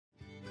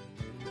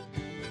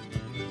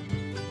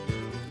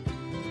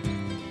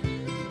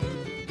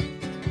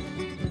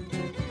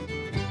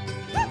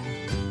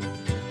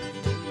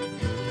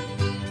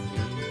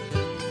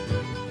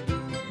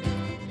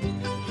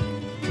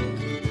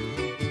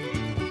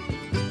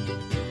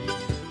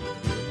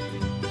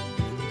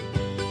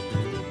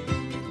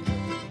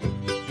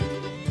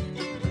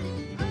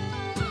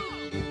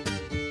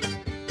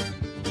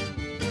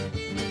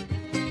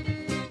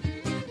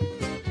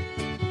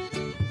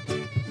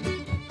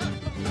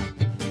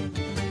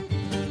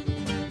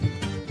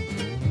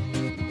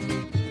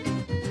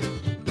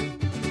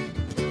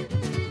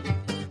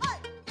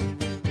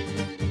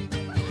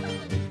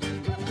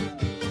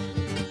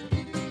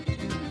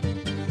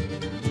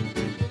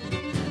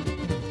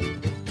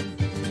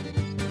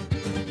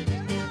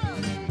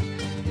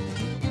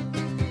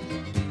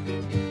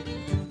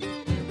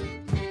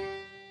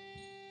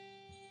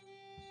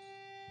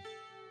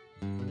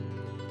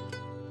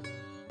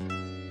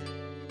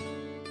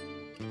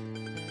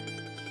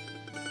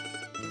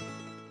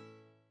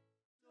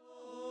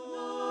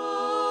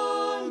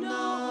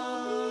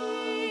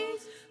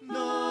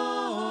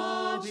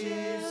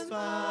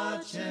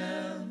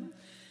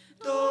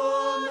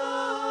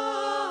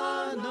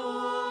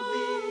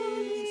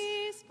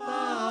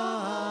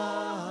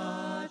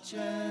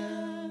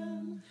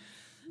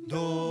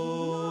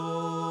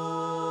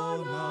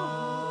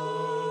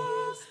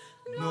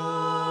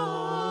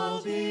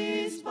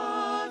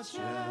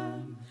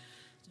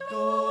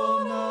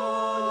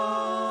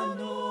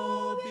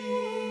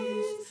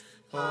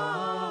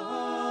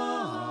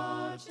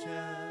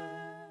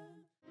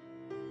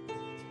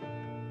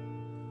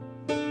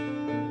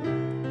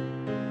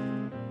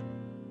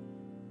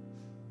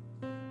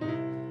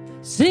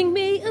Sing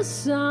me a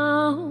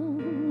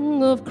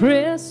song of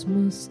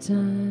Christmas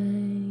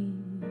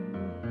time.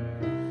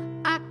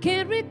 I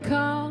can't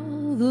recall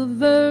the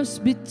verse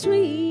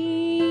between.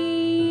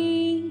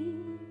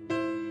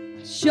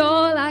 I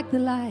sure like the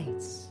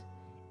lights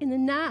in the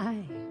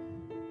night,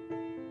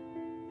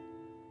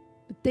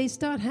 but they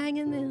start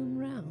hanging them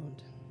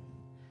round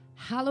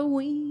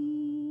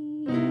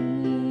Halloween.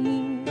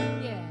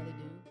 Yeah,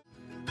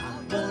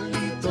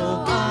 they do.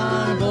 Arbolito,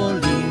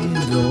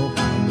 arbolito,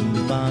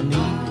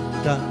 campanitas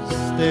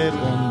te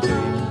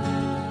pondré.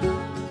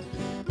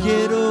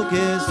 Quiero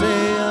que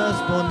seas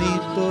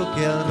bonito,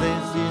 que al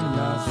recién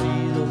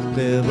nacido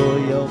te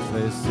voy a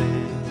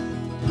ofrecer.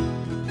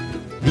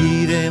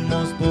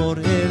 Iremos por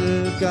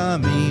el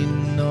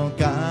camino,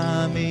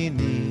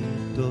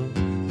 caminito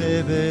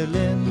de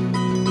Belén.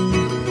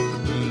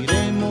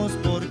 Iremos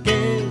porque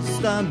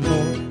esta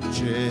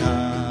noche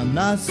ha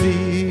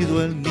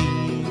nacido el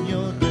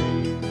niño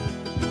rey.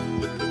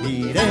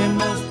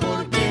 Iremos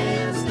porque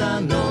esta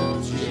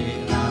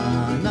noche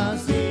ha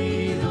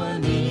nacido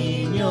el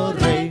niño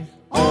rey.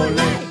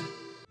 ¡Olé!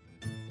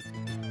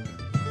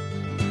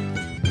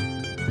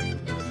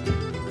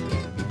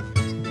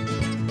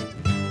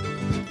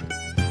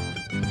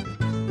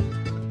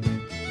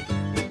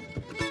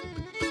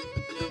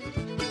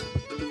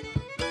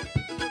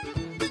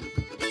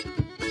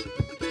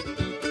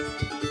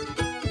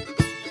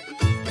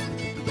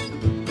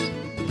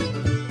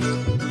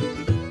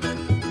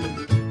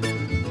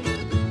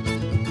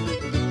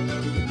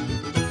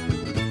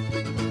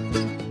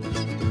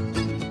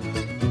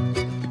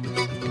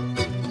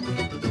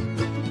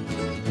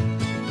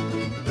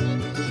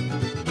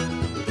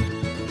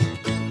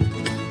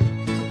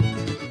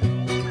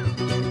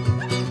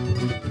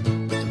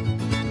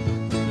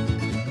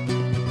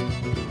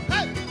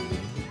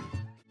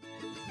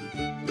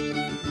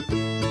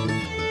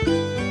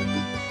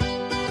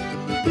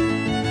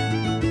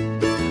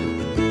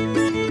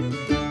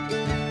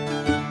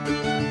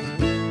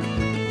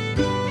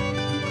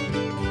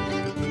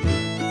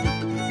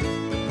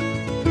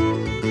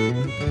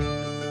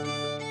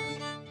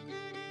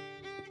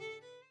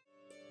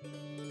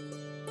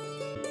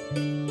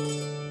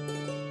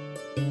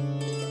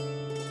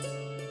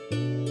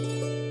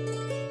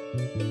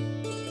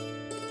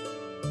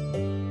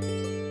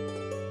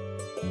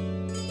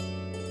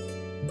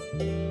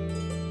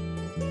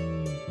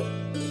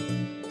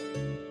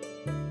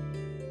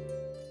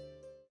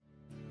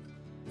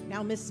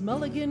 Now Miss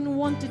Mulligan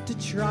wanted to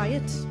try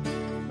it,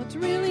 but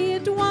really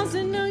it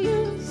wasn't no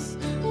use.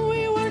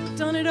 We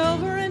worked on it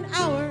over an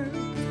hour,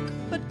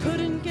 but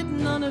couldn't get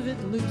none of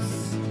it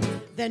loose.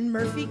 Then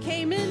Murphy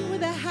came in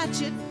with a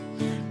hatchet,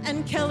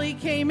 and Kelly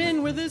came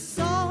in with a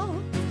saw.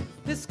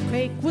 This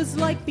quake was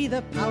like be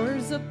the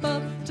powers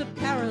above to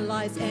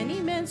paralyze any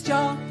man's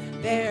jaw.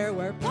 There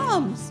were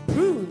plums,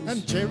 prunes,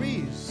 And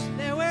cherries,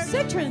 there were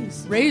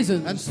citrons,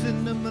 Raisins. and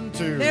cinnamon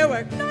too, there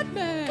were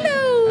nutmeg,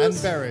 cloves,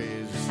 and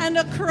berries. and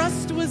a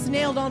crust was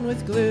nailed on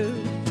with glue.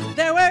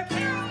 There were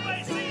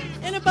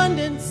in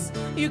abundance.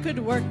 You could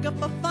work up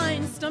a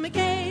fine stomach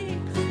ache.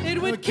 It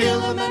would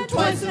kill a man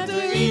twice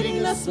after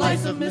eating a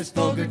slice of Miss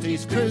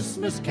Fogarty's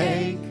Christmas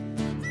cake.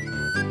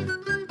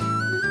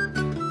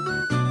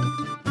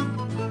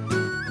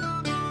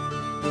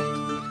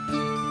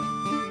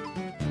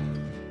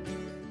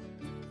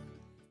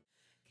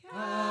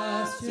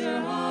 Cast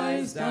your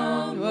eyes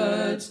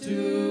downwards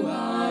to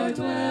our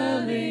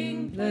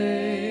dwelling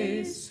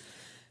place.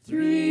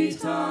 3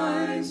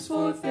 times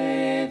for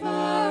favor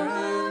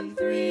and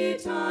 3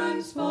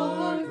 times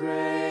for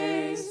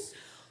grace.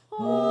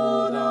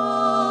 Hold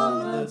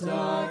on the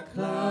dark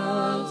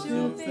clouds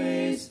your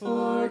face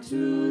for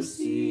to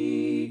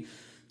see,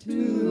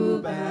 to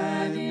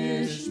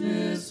banish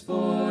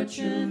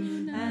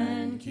misfortune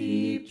and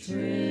keep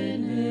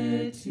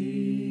Trinity.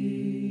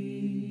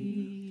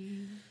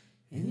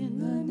 In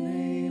the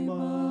name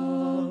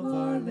of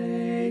Our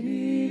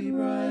Lady,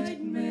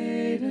 bright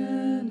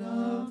maiden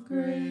of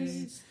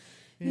grace,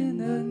 in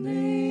the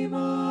name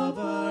of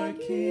our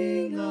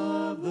King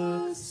of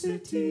the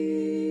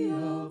city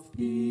of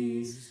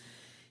peace,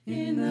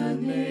 in the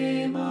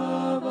name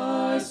of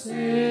our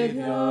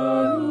Savior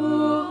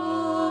who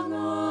hung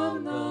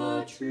on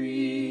the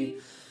tree,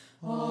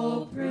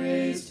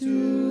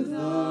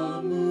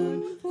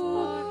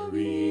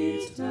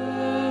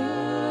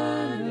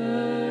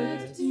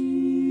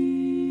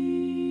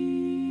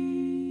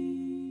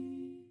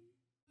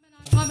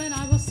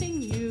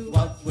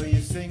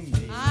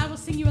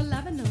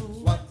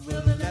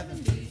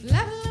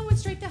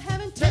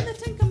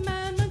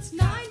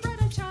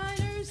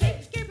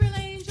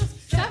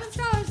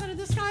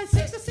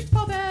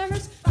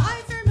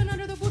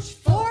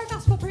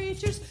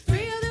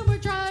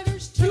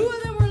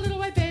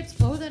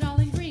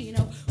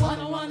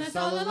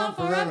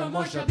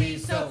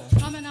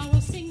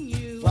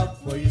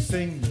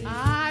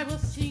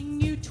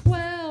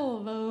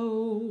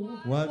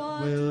 What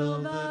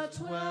will the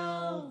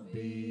 12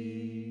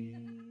 be?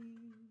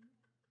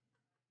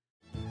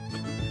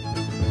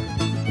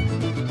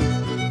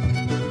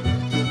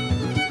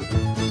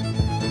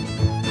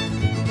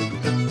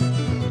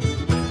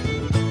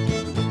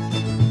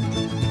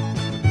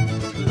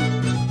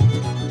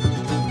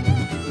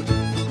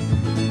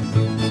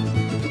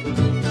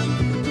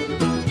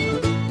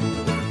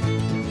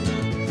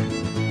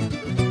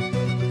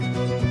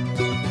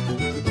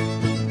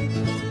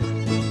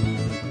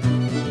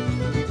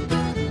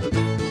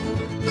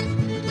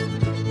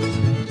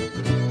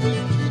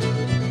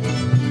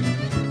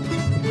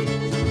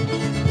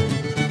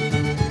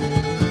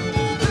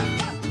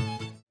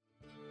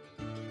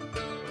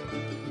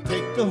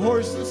 Take the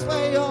horse and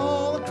sleigh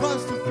all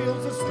across the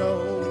fields of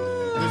snow,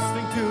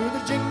 listening to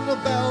the jingle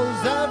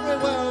bells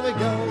everywhere we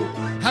go.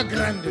 How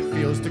grand it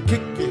feels to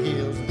kick your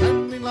heels and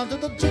hanging onto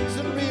the jigs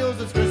and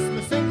reels. It's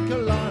Christmas in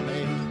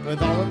Killarney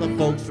with all of the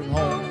folks from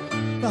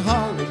home. The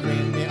holly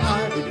green, the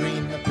ivy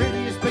green, the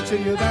prettiest picture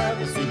you've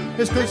ever seen.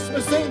 It's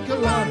Christmas in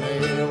Killarney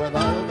with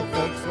all of the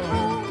folks from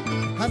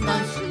home. How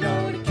nice, you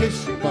know, to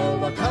kiss your beau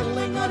while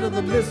cuddling under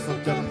the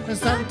mistletoe. And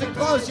Santa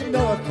Claus, you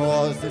know, of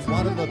course, is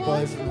one of the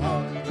boys from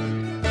home.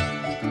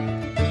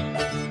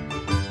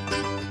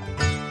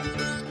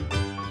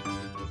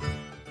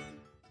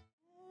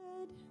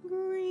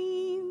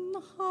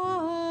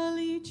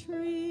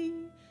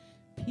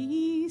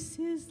 Peace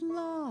is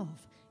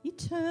love,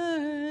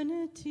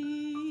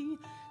 eternity.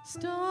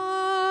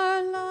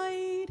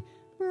 Starlight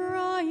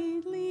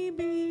brightly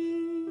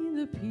be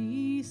the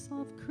peace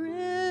of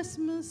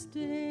Christmas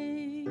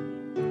Day.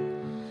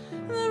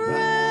 The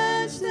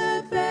branch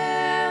that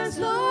bears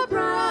the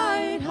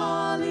bright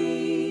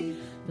holly,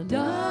 the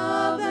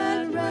dove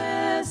that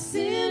rests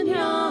in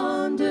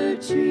yonder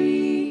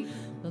tree,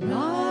 the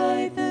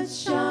light that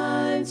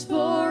shines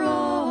for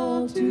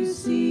all to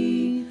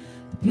see.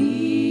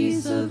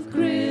 Peace of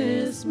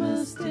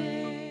Christmas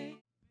Day.